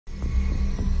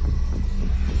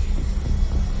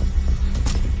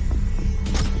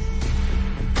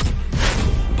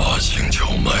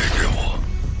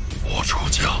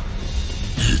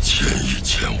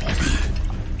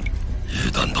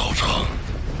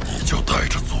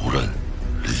人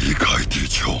离开地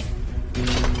球。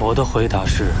我的回答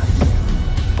是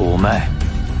不卖。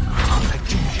还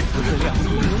真是不是两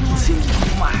千不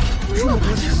卖，这么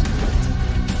多钱，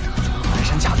南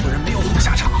山家族人没有好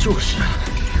下场。就是，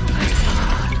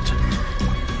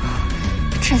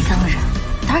这三个人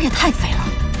胆儿也太肥了。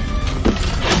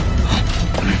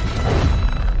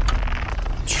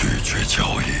拒绝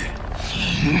交易，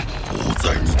不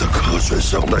在你的可选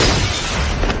项内。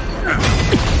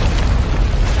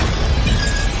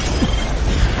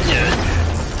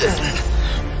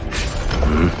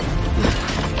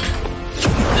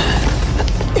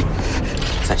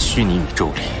在虚拟宇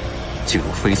宙里，进入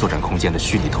非作战空间的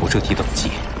虚拟投射体等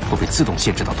级会被自动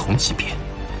限制到同级别。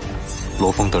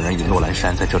罗峰等人与诺兰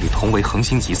山在这里同为恒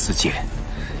星级4界，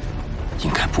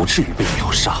应该不至于被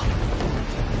秒杀。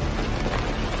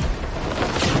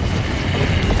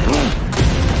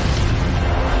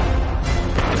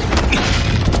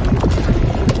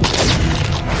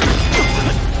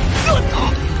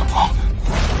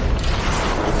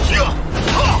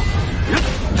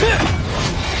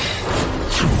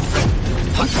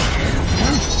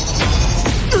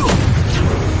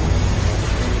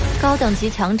高等级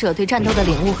强者对战斗的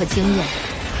领悟和经验，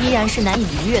依然是难以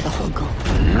逾越的鸿沟，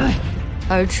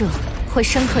而这会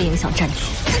深刻影响战局。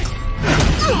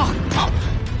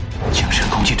精神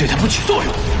攻击对他不起作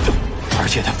用，而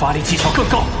且他发力技巧更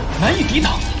高，难以抵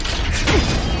挡。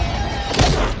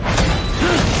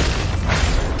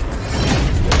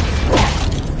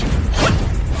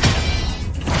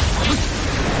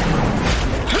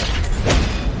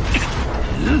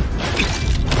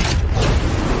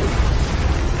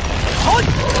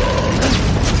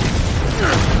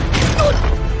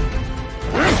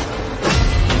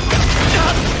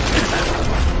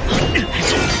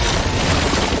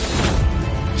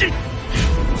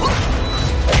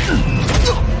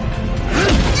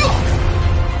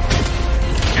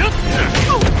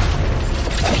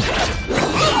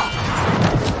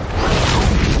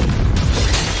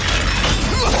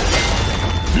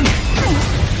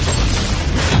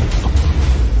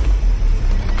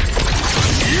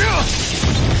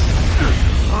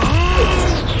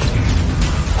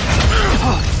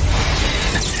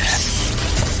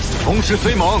攻势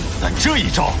虽猛，但这一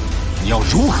招你要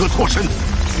如何脱身？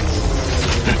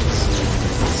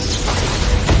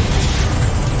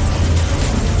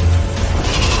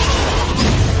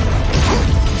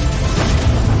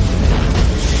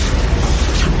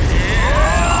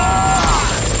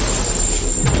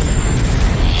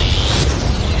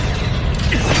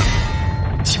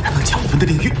竟然能将我们的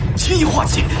领域轻易化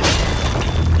解！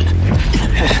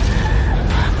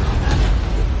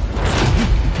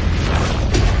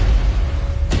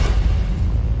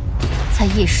在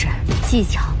意识、技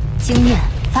巧、经验、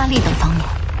发力等方面，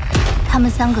他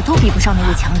们3个都比不上那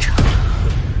位强者。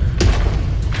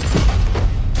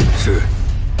是。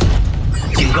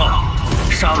警告：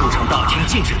杀戮场大厅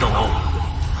禁止斗殴，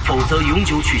否则永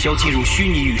久取消进入虚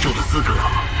拟宇宙的资格。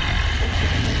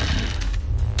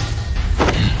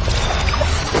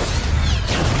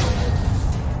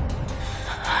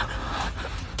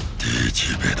低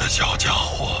级别的小家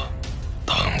伙，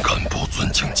胆敢不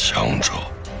尊敬强者。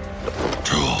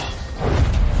这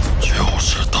就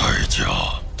是代价。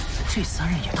这3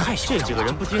人也太嚣张了！这几个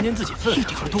人不掂掂自己分量，一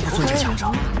点都不尊重强者，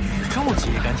宇宙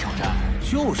级也敢挑战？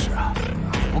就是啊，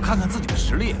也不看看自己的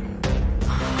实力。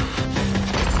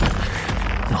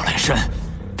诺兰山，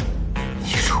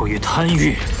你出于贪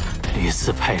欲，屡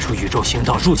次派出宇宙星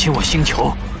道入侵我星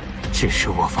球，致使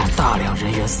我方大量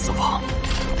人员死亡。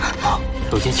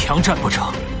如今强战不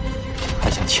成，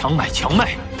还想强买强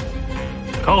卖？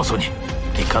告诉你，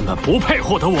你根本不配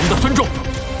获得我们的尊重。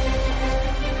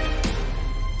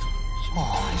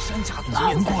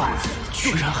难怪，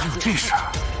居然还有这事儿！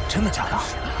真的假的？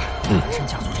南山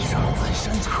家族这事儿，南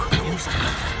山家族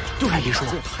对，一说，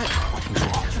我听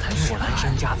说南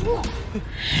山家族，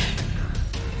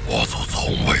我族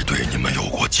从未对你们有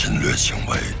过侵略行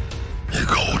为。你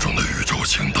口中的宇宙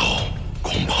星道，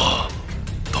恐怕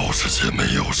都是些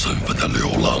没有身份的流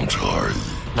浪者而已。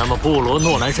那么布罗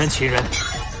诺兰山秦人，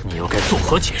你又该作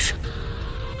何解释？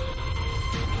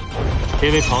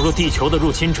这位闯入地球的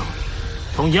入侵者，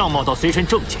从样貌到随身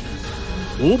证件，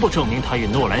无不证明他与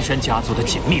诺兰山家族的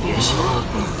紧密联系。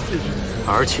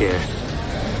而且，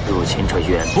入侵者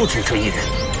远不止这一人。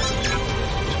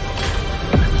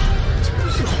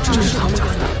真是他们家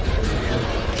的。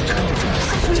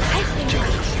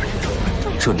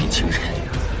这年轻人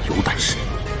有胆识。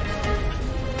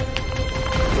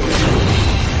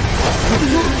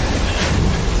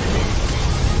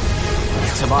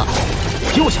怎么，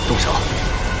又想动手？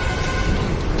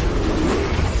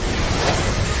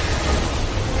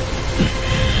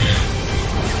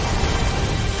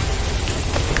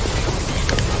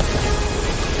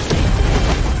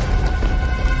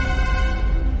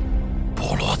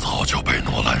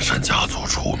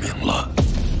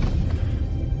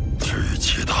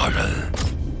他人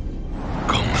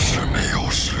更是没有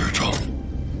实证。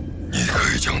你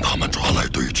可以将他们抓来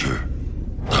对峙，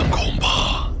但恐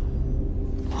怕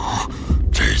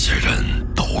这些人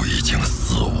都已经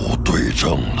死无对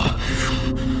证了。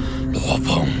罗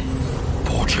峰，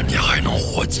不知你还能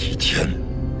活几天？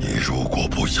你如果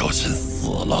不小心死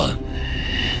了，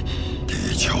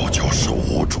地球就是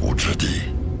无主之地，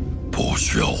不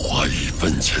需要花1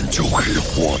分钱就可以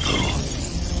获得。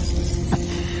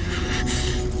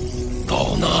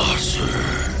到那时，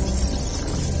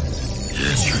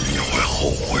也许你会后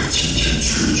悔今天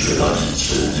拒绝了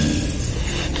1000亿。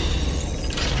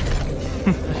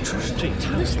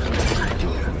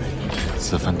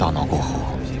此番大闹过后，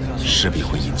势必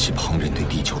会引起旁人对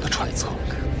地球的揣测，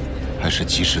还是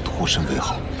及时脱身为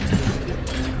好。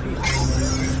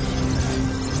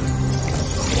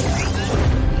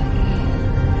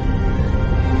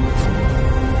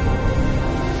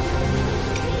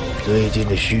最近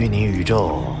的虚拟宇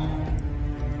宙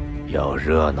要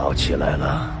热闹起来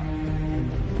了。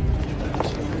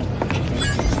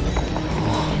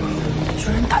居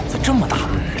然胆子这么大，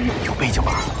有背景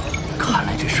吧？看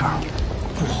来这事儿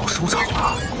不好收场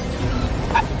了。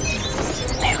哎，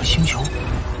那个星球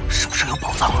是不是有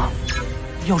宝藏啊？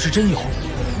要是真有，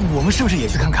我们是不是也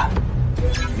去看看？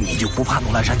你就不怕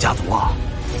诺兰山家族啊？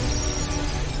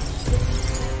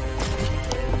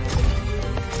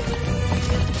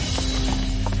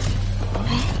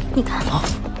你看，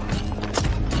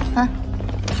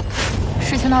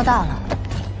事情闹大了，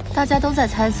大家都在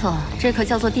猜测这颗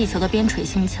叫做地球的边陲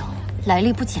星球来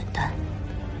历不简单。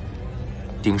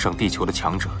盯上地球的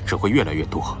强者只会越来越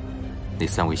多，那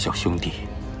3位小兄弟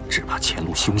只怕前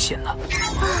路凶险呢。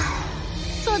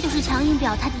这就是强硬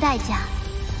表态的代价。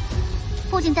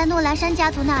不仅在诺兰山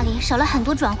家族那里少了很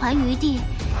多转圜余地，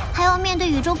还要面对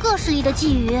宇宙各势力的觊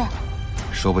觎。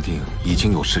说不定已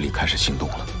经有势力开始行动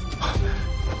了。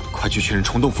快去确认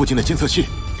虫洞附近的监测器。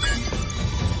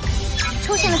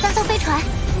出现了3艘飞船，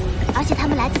而且它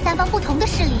们来自3方不同的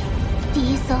势力。第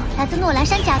1艘来自诺兰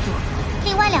山家族，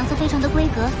另外2艘飞船的规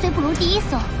格虽不如第1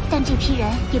艘，但这批人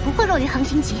也不会弱于横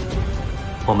行级。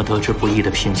我们得之不易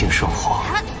的平静生活，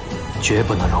绝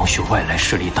不能容许外来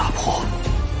势力打破。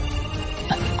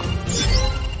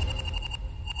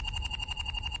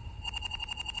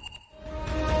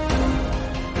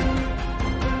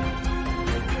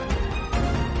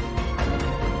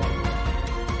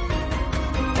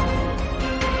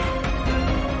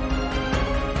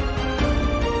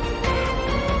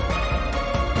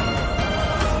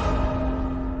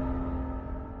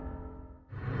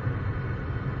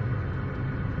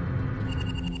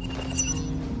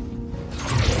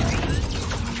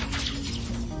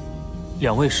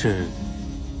2位是？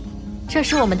这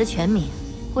是我们的全名，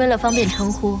为了方便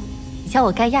称呼，你叫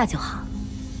我盖亚就好。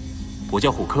我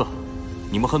叫虎克，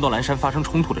你们和诺兰山发生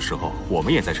冲突的时候，我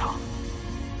们也在场。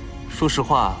说实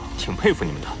话，挺佩服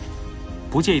你们的。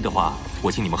不介意的话，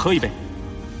我请你们喝一杯。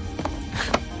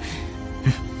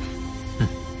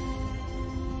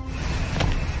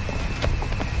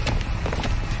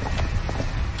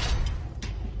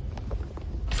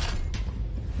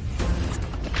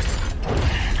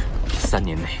3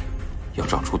年内，要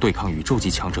找出对抗宇宙级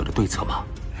强者的对策吗？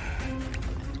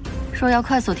若要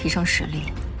快速提升实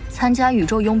力，参加宇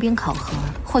宙佣兵考核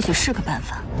或许是个办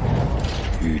法。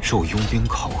宇宙佣兵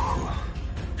考核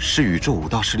是宇宙5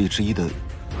大势力之一的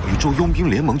宇宙佣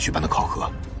兵联盟举办的考核。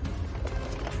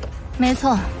没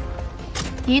错，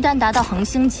一旦达到恒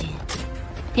星级，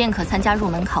便可参加入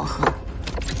门考核，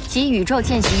即宇宙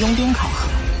见习佣兵考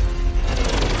核。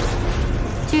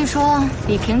据说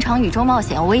比平常宇宙冒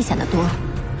险要危险得多，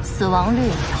死亡率、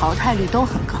淘汰率都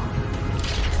很高。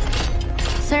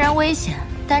虽然危险，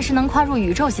但是能跨入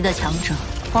宇宙级的强者，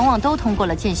往往都通过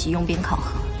了见习佣兵考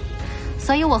核。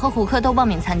所以我和虎克都报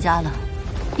名参加了。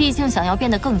毕竟想要变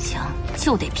得更强，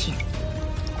就得拼。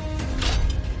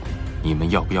你们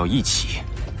要不要一起？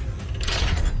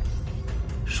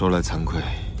说来惭愧，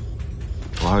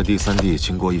我2弟、3弟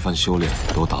经过一番修炼，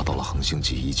都达到了恒星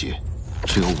级1阶，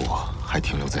只有我还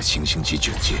停留在行星级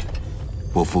9阶。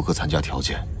我符合参加条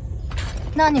件。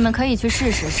那你们可以去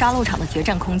试试杀戮场的决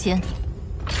战空间。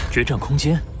决战空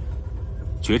间？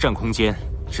决战空间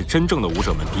是真正的武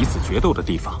者们彼此决斗的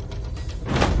地方，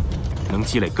能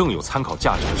积累更有参考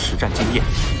价值的实战经验。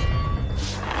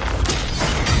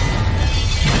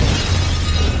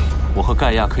我和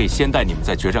盖亚可以先带你们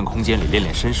在决战空间里练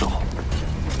练身手，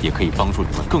也可以帮助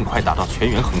你们更快达到全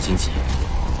员恒星级。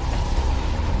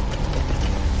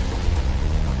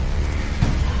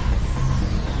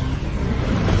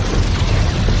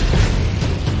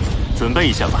准备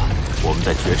一下吧，我们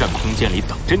在决战空间里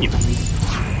等着你们。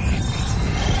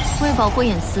为保护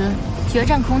隐私，决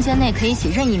战空间内可以写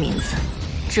任意名字，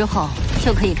之后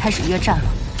就可以开始约战了。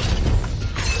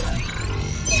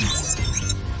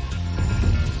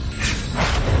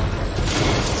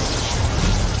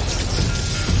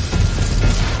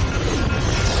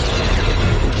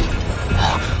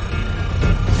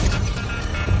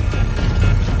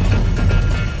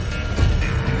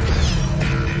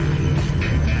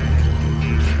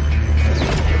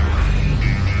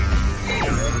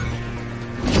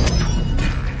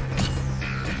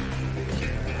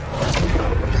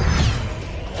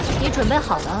准备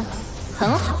好了，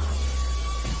很好。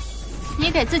你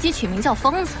给自己取名叫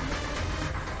疯子，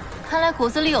看来骨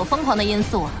子里有疯狂的因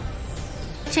素啊。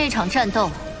这场战斗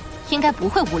应该不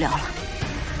会无聊了。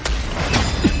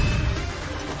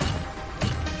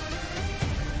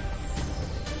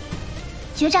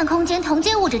决战空间同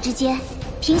阶物质之间，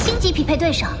凭星级匹配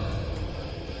对手。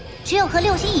只有和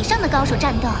6星以上的高手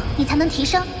战斗，你才能提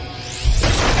升。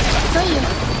所以，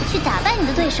去打败你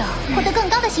的对手，获得更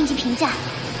高的星级评价。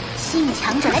吸引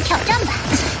强者来挑战吧！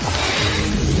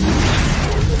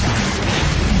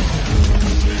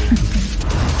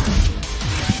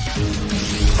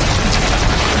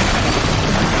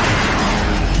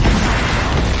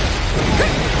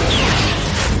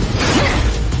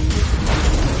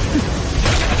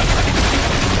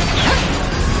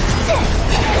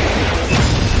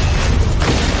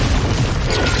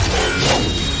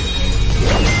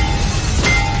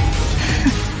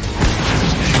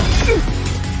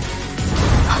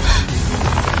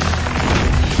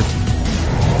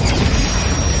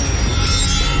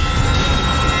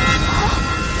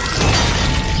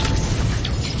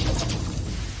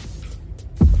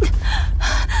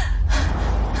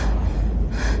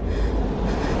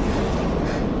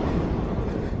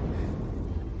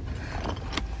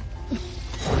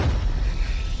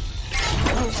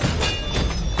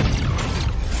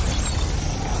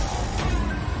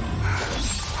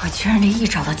居然连一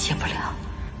招都接不了，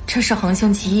这是恒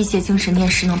星级异界精神念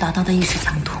时能达到的意识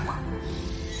强度吗？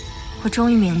我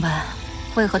终于明白，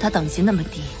为何他等级那么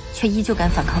低，却依旧敢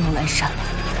反抗诺岚山了。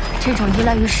这种依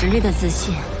赖于实力的自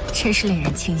信，真是令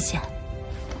人倾羡。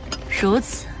如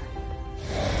此，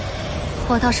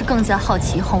我倒是更加好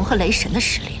奇红和雷神的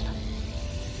实力了。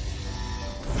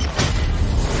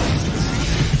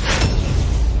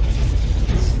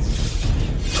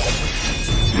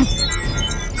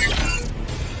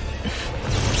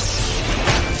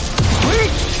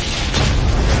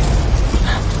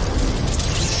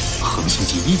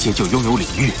一阶就拥有领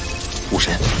域，武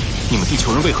神，你们地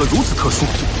球人为何如此特殊？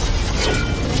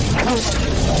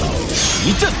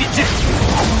一战便知。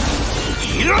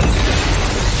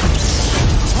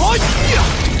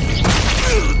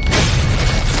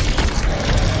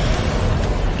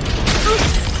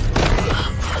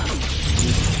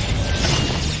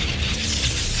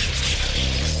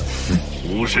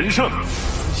武神胜，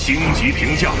星级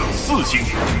评价4星。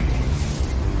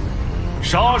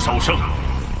杀手胜。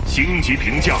星级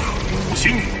评价5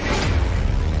星，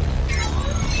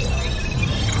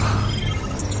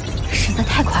实在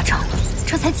太夸张了！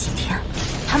这才几天，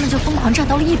他们就疯狂战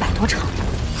斗了100多场，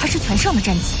还是全胜的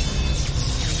战绩。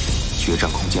决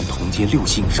战空间同阶6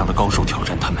星以上的高手挑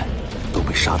战他们，都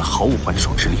被杀得毫无还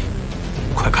手之力。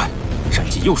快看，战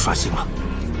绩又刷新了。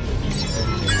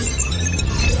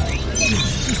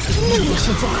真的有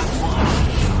现在可挖了。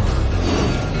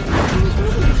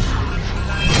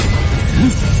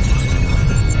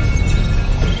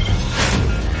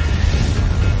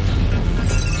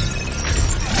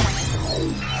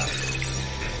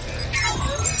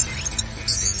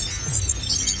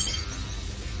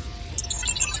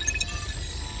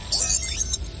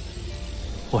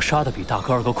我杀的比大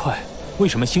哥2个快，为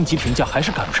什么星级评价还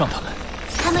是赶不上他们？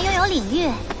他们拥有领域，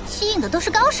吸引的都是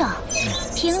高手，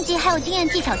评级还有经验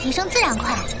技巧提升自然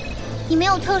快。你没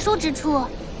有特殊之处，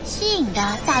吸引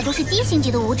的大多是低星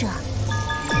级的武者。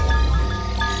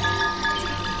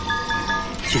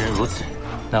既然如此，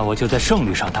那我就在胜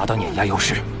率上达到碾压优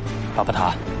势。巴巴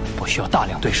塔，我需要大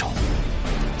量对手。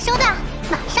收到，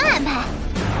马上安排。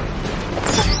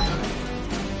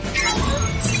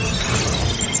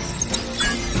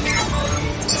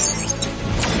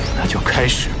那就开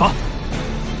始吧。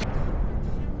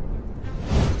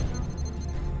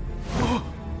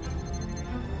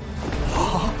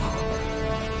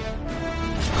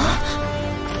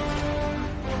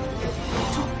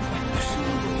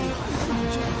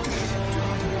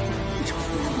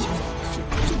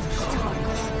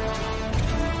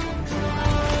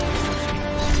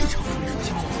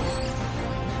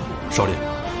首领，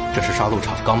这是杀戮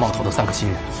场刚冒头的3个新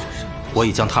人，我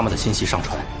已将他们的信息上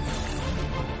传。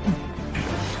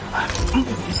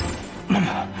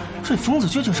这疯子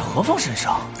究竟是何方神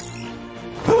圣？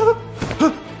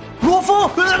罗峰！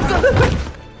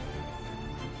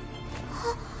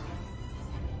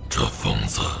这疯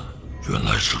子原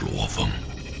来是罗峰，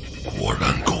果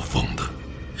然够疯的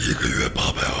，1个月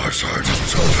822场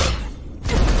上战。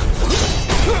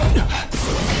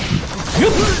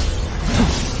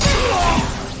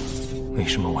为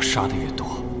什么我杀的越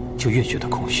多，就越觉得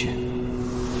空虚？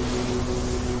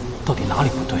到底哪里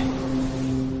不对？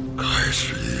开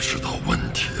始意识到问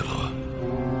题了，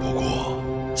不过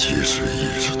即使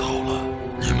意识到了，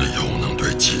你们又能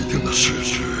对既定的事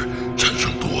实产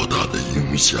生多大的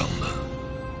影响呢？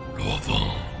罗峰，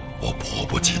我迫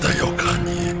不及待要看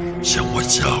你向我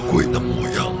下跪的模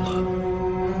样了。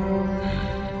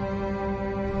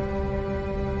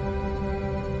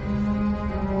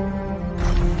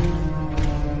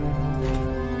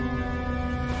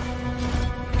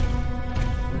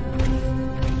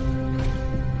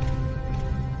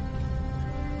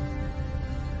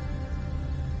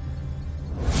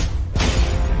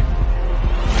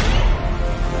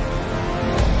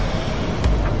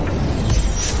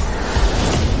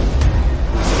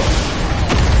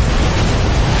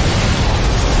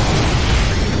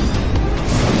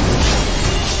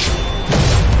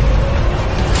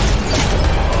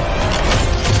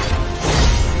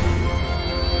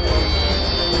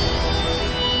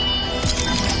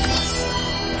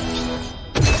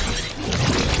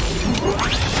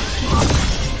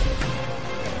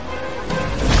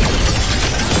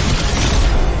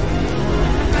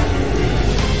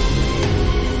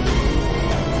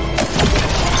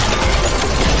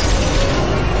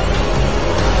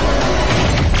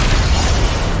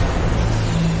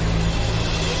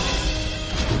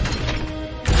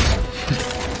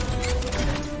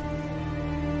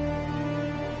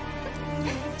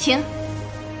停！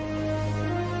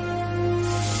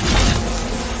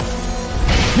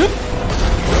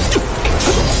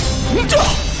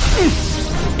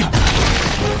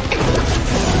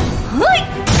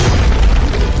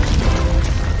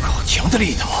好强的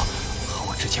力道，和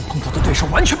我之前碰到的对手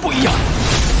完全不一样。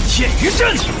剑鱼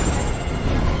阵！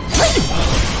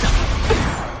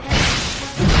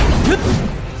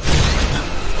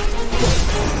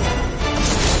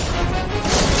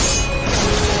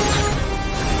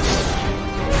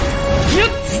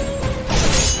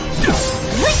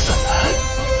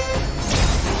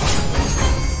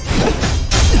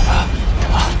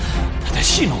他在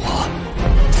戏弄我。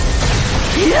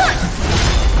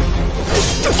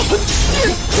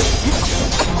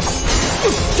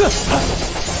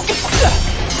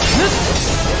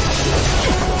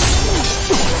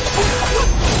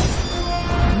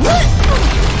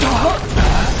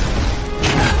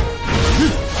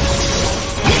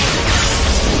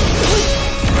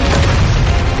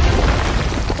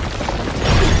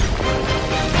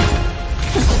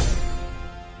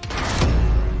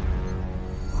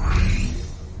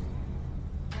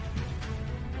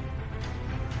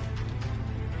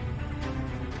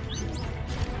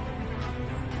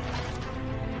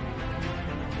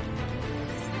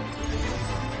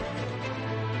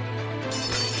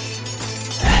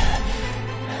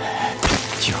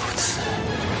9次，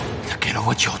他给了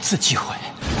我9次机会，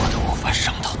我都无法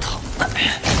伤到他，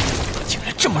竟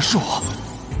然这么弱！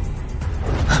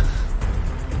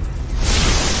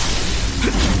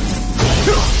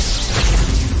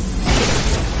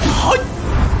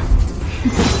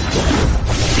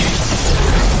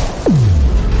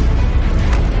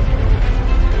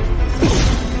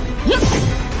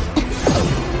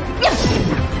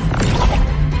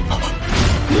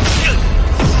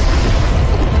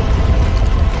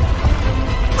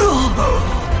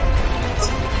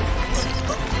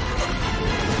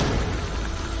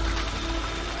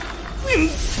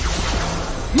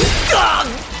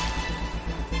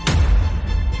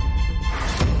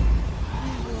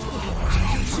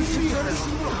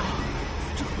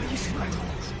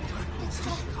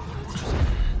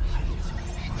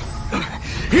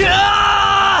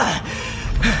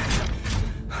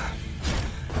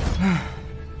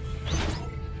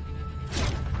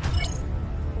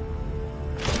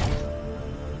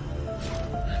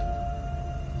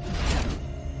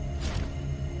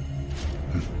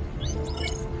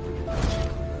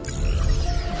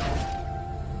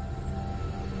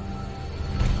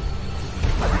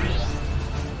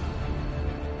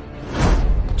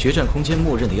决战空间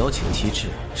默认的邀请机制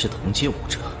是同阶武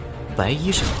者，白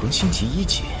衣是恒星级1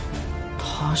阶，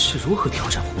他是如何挑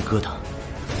战胡歌的？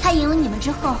他引诱你们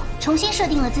之后，重新设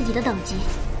定了自己的等级。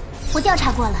我调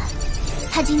查过了，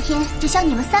他今天只向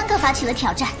你们3个发起了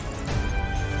挑战。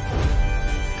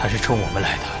他是冲我们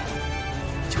来的，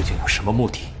究竟有什么目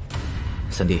的？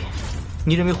三弟，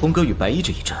你认为红哥与白衣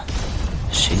这一战，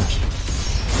谁能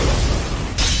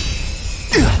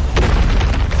赢？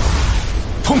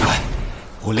痛快！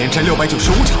我连战695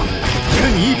场，赢了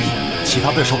你1比，其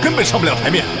他对手根本上不了台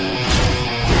面。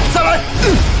再来！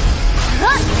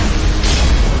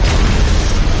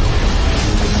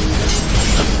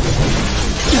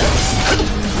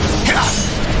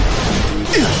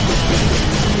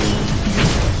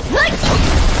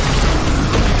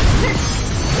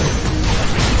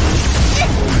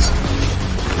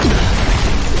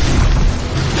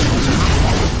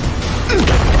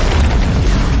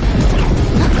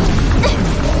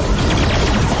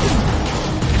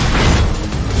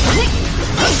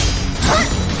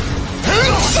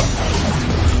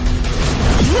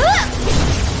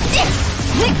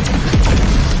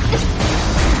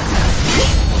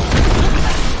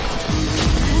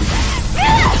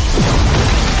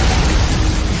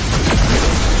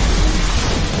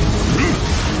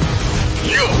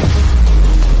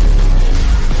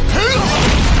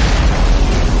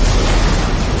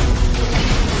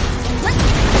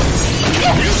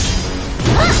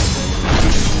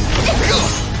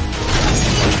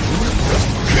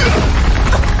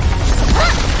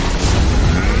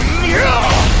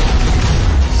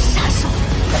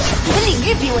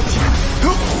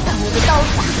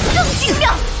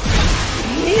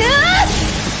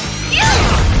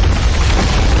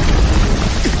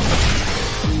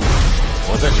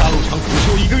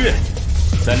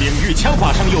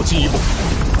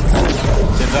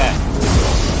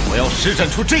施展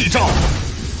出这一招，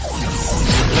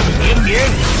冷绵绵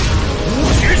无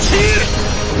绝期。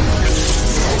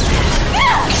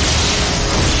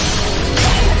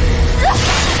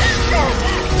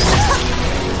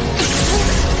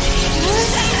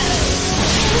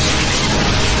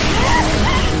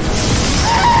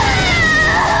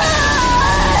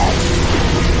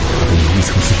能力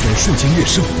层次居然瞬间跃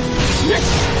升。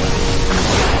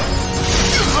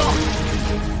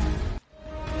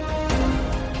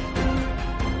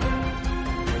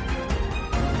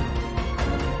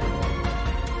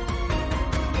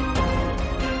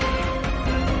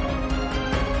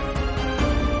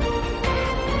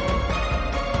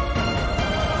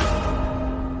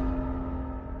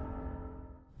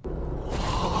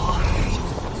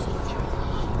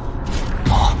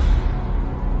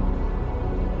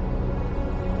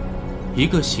一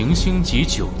个行星级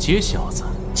9阶小子，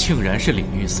竟然是领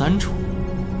域3处，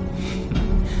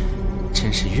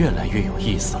真是越来越有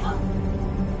意思了。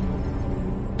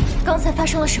刚才发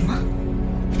生了什么？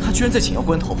他居然在紧要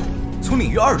关头，从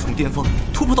领域2重巅峰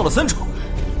突破到了3重，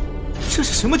这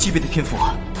是什么级别的天赋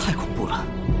啊！太恐怖了！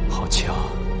好巧，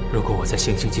如果我在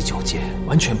行星级9阶，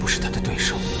完全不是他的对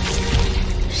手。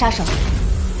杀手，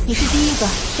你是第一个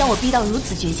将我逼到如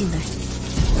此绝境的人，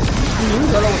你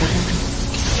赢得了我的尊重。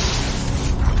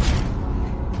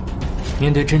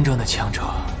面对真正的强者，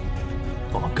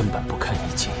我们根本不堪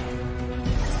一击。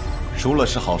输了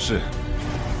是好事，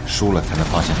输了才能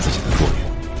发现自己的弱点，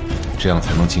这样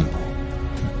才能进步。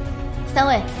3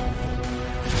位，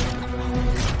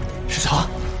是啥？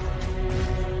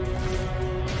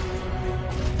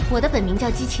我的本名叫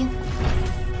姬青，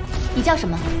你叫什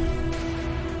么？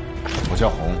我叫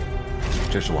红，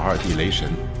这是我2弟雷神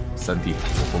，3弟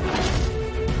罗峰。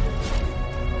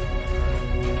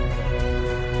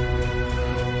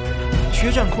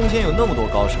决战空间有那么多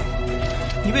高手，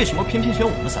你为什么偏偏选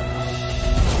我们3个？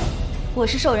我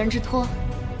是受人之托，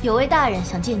有位大人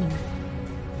想见你们。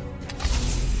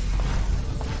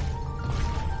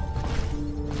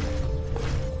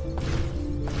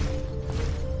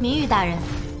明玉大人，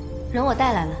人我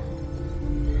带来了。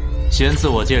先自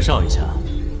我介绍一下，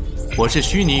我是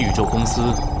虚拟宇宙公司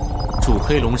驻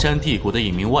黑龙山帝国的一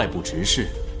名外部执事，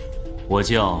我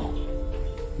叫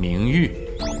明玉。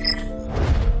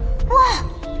哇，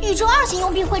宇宙2型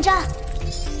佣兵会战，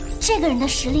这个人的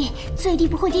实力最低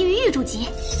不会低于狱主级。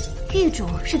狱主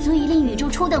是足以令宇宙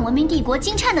初等文明帝国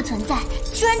惊颤的存在，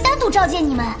居然单独召见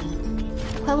你们。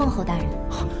快问候大人。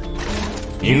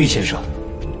明玉先生，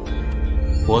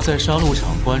我在杀戮场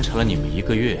观察了你们1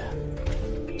个月，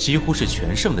几乎是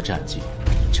全胜的战绩，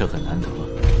这很难得。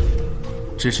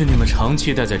只是你们长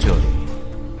期待在这里，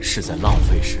是在浪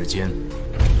费时间。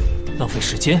浪费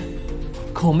时间？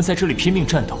可我们在这里拼命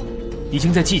战斗，已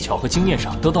经在技巧和经验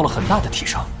上得到了很大的提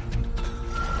升。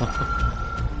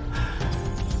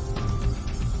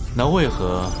那为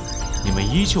何你们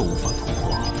依旧无法突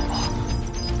破？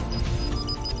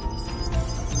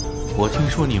我听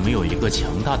说你们有一个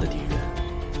强大的敌人，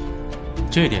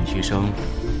这点提升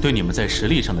对你们在实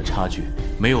力上的差距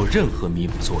没有任何弥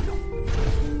补作用。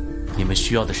你们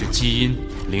需要的是基因、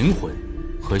灵魂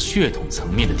和血统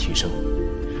层面的提升。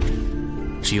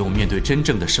只有面对真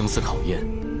正的生死考验，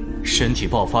身体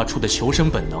爆发出的求生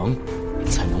本能，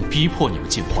才能逼迫你们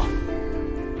进化。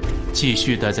继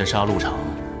续待在杀戮场，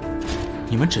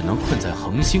你们只能困在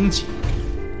恒星级，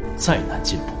再难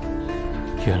进步。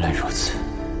原来如此，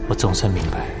我总算明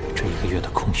白这1个月的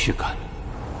空虚感。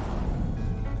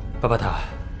巴巴塔，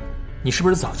你是不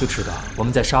是早就知道我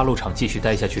们在杀戮场继续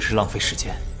待下去是浪费时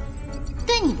间？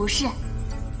对你不是，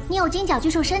你有金角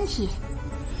巨兽身体，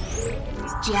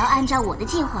只要按照我的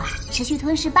计划持续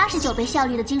吞噬89倍效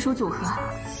率的金属组合，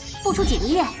不出几个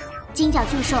月，金角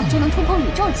巨兽就能突破宇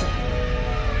宙级。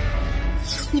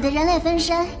你的人类分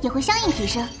身也会相应提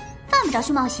升，犯不着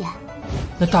去冒险。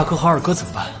那大哥和二哥怎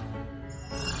么办？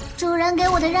主人给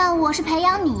我的任务是培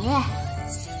养你，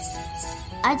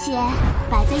而且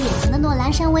摆在眼前的诺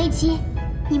兰山危机，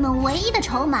你们唯一的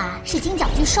筹码是金角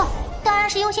巨兽，当然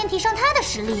是优先提升他的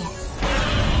实力。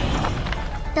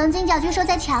等金角巨兽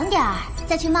再强点儿，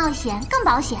再去冒险更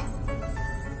保险。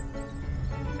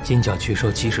金角巨兽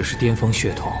即使是巅峰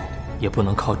血统，也不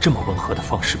能靠这么温和的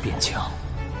方式变强。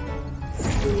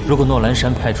如果诺兰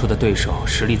山派出的对手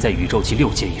实力在宇宙级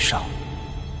6阶以上，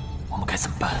我们该怎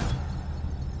么办？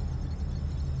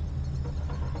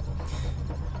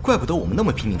怪不得我们那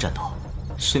么拼命战斗，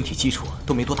身体基础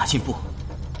都没多大进步。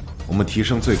我们提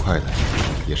升最快的，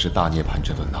也是大涅槃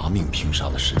这段拿命拼杀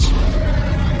的时期。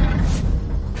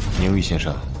宁玉先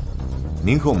生，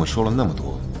您和我们说了那么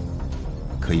多，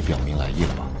可以表明来意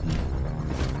了吧？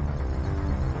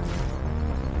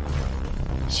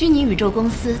虚拟宇宙公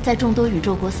司在众多宇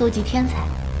宙国搜集天才，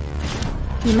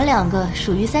你们2个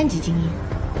属于3级精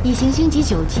英，以行星级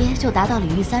9阶就达到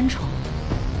领域3重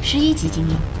，11级精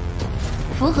英，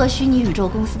符合虚拟宇宙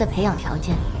公司的培养条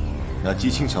件。那姬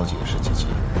青小姐是几级？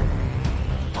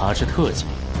她是特级。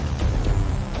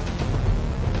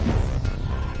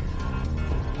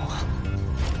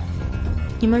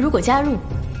你们如果加入，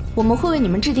我们会为你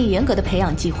们制定严格的培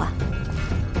养计划，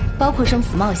包括生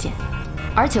死冒险。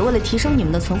而且为了提升你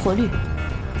们的存活率，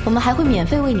我们还会免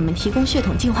费为你们提供血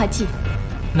统净化剂。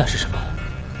那是什么？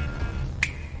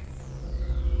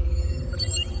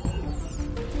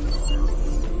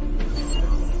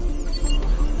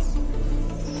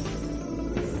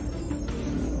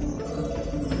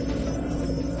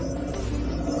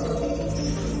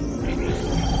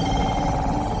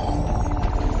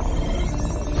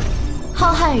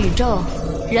浩瀚宇宙，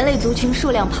人类族群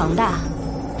数量庞大，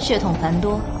血统繁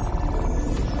多。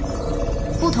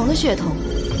不同的血统，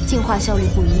进化效率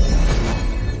不一。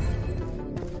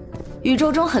宇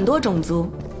宙中很多种族，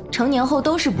成年后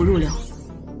都是不入流。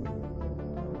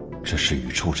这是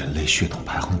宇宙人类血统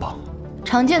排行榜。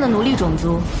常见的奴隶种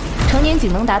族，成年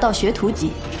仅能达到学徒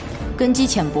级，根基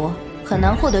浅薄，很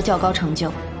难获得较高成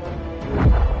就。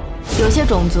有些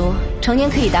种族成年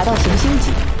可以达到行星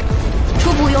级，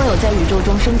初步拥有在宇宙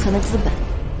中生存的资本，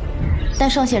但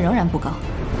上限仍然不高。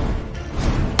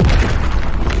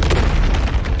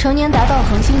成年达到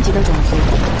恒星级的种族，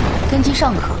根基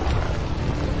尚可，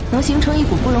能形成一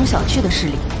股不容小觑的势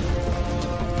力。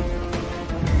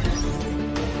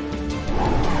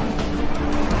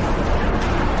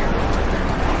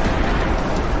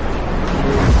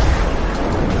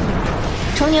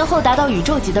成年后达到宇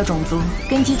宙级的种族，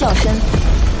根基较深，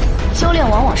修炼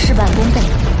往往事半功倍，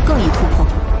更易突破。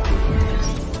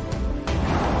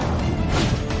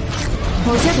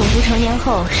某些种族成年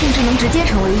后，甚至能直接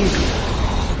成为域主。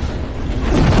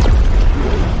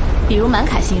比如满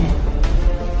卡星人。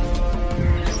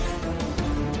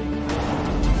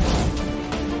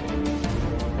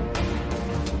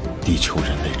地球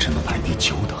人类只能排第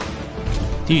9等。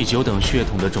第9等血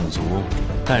统的种族，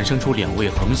诞生出2位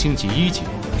恒星级1阶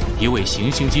，1位行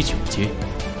星级9阶，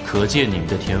可见你们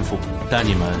的天赋，但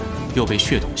你们又被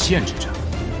血统限制着。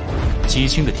姬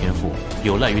青的天赋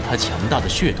有赖于他强大的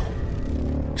血统，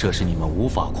这是你们无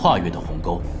法跨越的鸿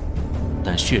沟。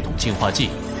但血统净化剂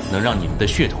能让你们的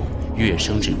血统跃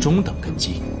升至中等根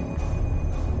基。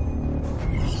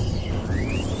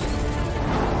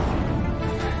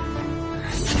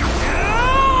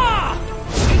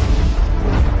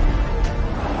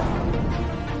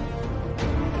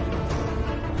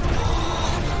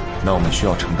那我们需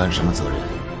要承担什么责任？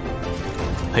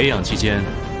培养期间，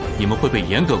你们会被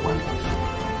严格管理。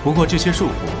不过这些束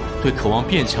缚对渴望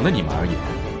变强的你们而言，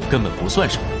根本不算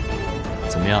什么。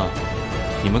怎么样？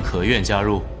你们可愿加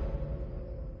入？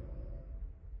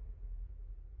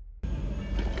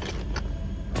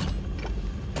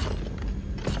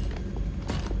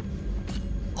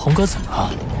红哥怎么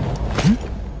了？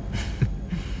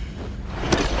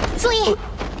注意，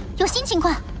有新情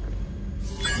况。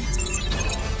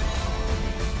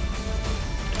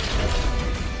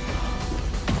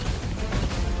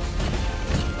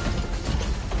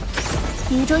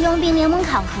宇宙佣兵联盟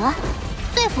考核，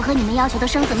最符合你们要求的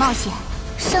生死冒险，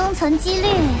生存几率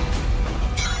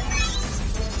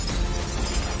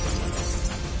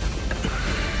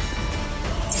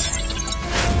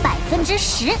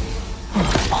10%。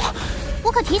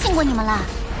我可提醒过你们了，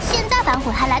现在反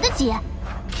悔还来得及。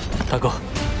大哥，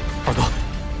二哥，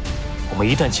我们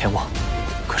一旦前往，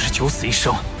可是九死一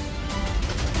生。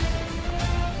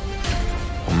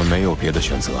我们没有别的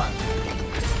选择，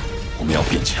我们要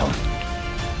变强，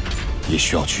也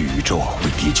需要去宇宙为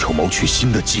地球谋取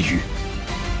新的机遇。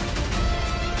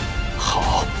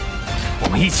好，我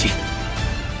们一起。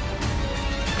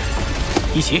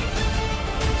一起。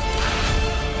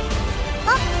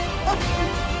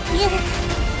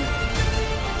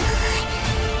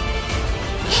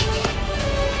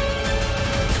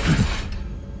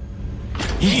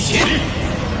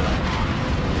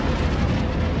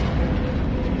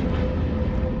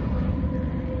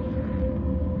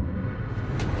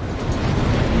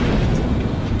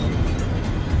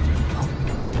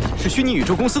是虚拟宇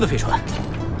宙公司的飞船。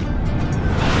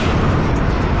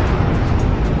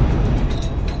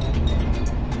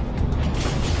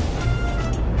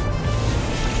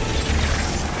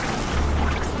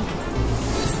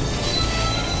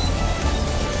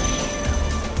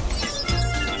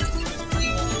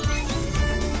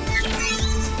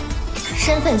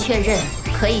身份确认，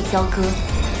可以交割。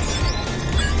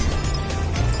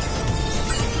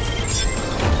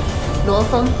罗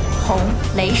峰、红、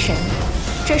雷神，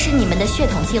这是你们的血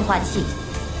统净化剂。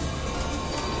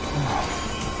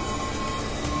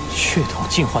血统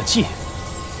净化剂。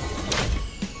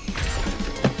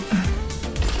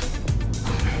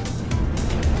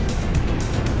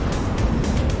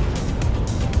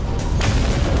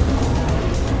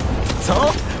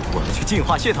走，我们去净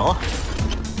化血统。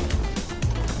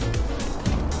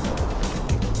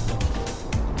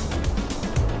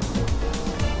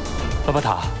巴巴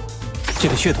塔，这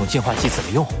个血统净化剂怎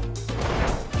么用？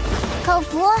口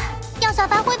服，药效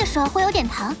发挥的时候会有点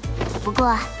疼，不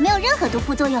过没有任何毒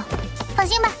副作用，放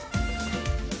心吧。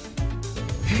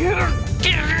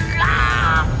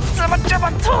怎么这么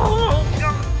痛？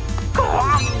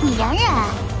你忍忍，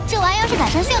这玩意儿是改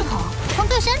善血统，从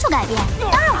最深处改变，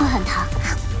当然会很疼，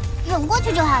忍过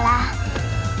去就好啦。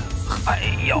还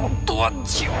要多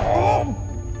久？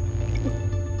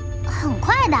很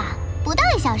快的。不到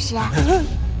1小时。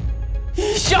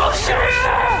1小时！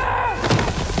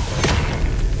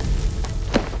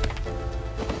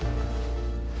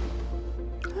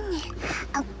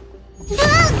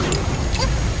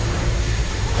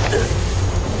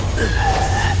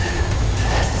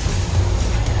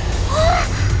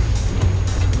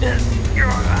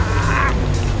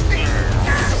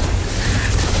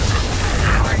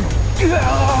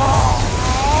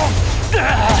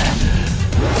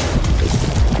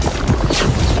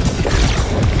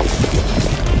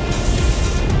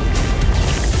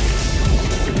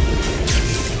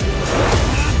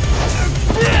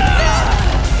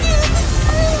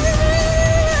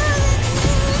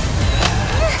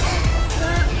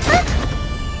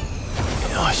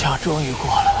终于过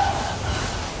了，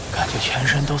感觉全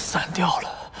身都散掉了。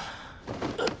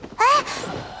哎，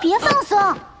别放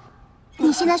松！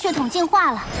你现在血统进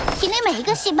化了，体内每一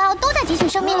个细胞都在汲取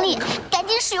生命力，赶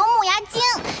紧使用木牙精，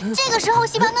这个时候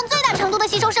细胞能最大程度的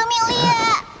吸收生命力。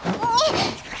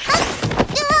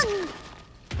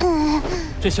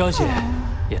这消息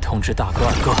也通知大哥、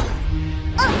二哥。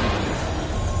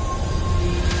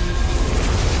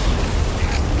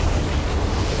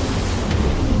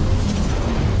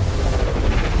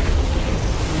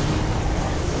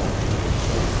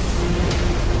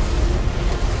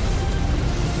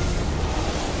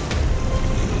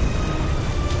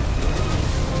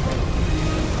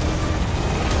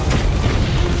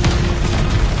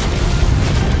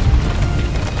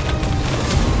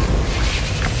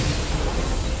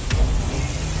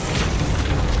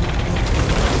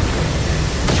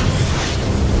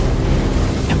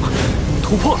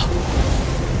突破了，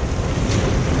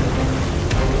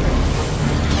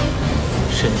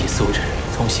身体素质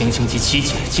从行星级7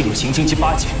阶进入行星级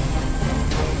8阶，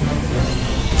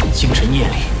精神念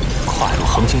力跨入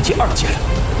恒星级2阶了。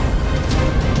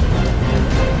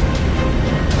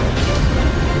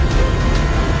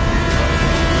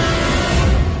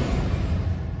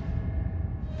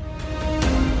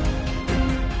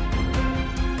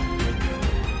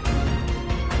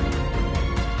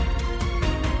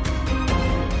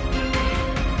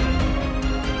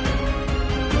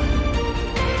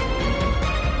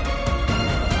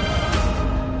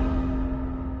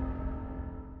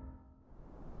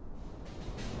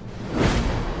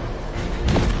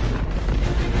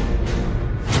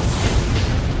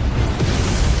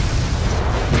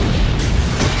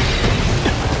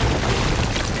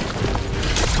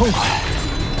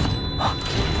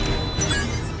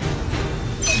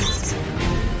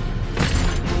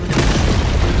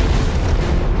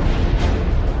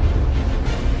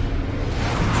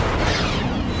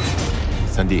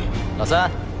弟。老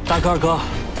三，大哥、二哥，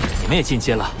你们也进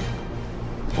阶了。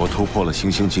我突破了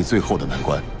行星级最后的难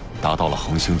关，达到了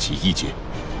恒星级1阶。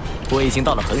我已经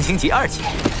到了恒星级2阶。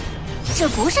这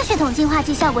不是血统进化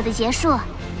技效果的结束，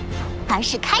而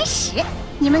是开始。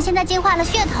你们现在进化了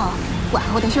血统，往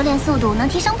后的修炼速度能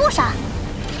提升不少。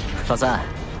老三，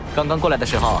刚刚过来的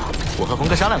时候，我和红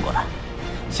哥商量过了，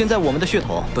现在我们的血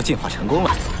统都进化成功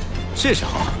了，是时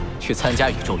候去参加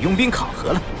宇宙佣兵考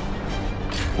核了。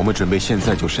我们准备现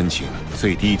在就申请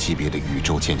最低级别的宇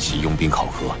宙见习佣兵考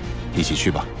核，一起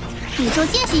去吧。宇宙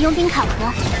见习佣兵考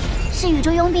核是宇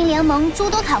宙佣兵联盟诸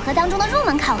多考核当中的入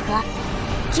门考核，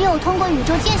只有通过宇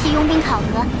宙见习佣兵考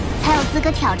核，才有资格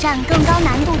挑战更高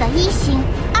难度的1星、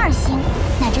2星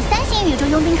乃至3星宇宙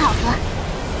佣兵考核。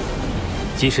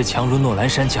即使强如诺兰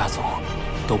山家族，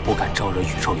都不敢招惹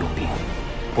宇宙佣兵。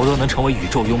我若能成为宇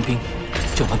宙佣兵，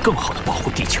就能更好的保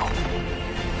护地球。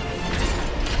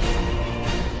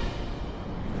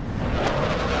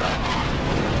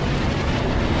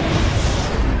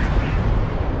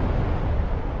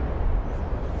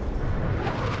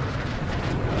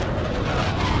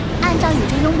按照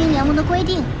宇宙佣兵联盟的规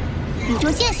定，宇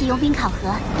宙见习佣兵考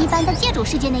核一般在界主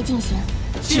世界内进行。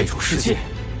界主世界。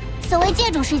所谓界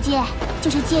主世界，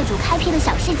就是界主开辟的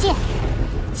小世界。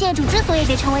界主之所以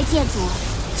被称为界主，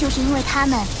就是因为他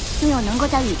们拥有能够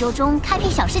在宇宙中开辟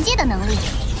小世界的能力。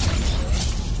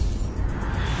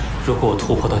如果我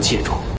突破到界主，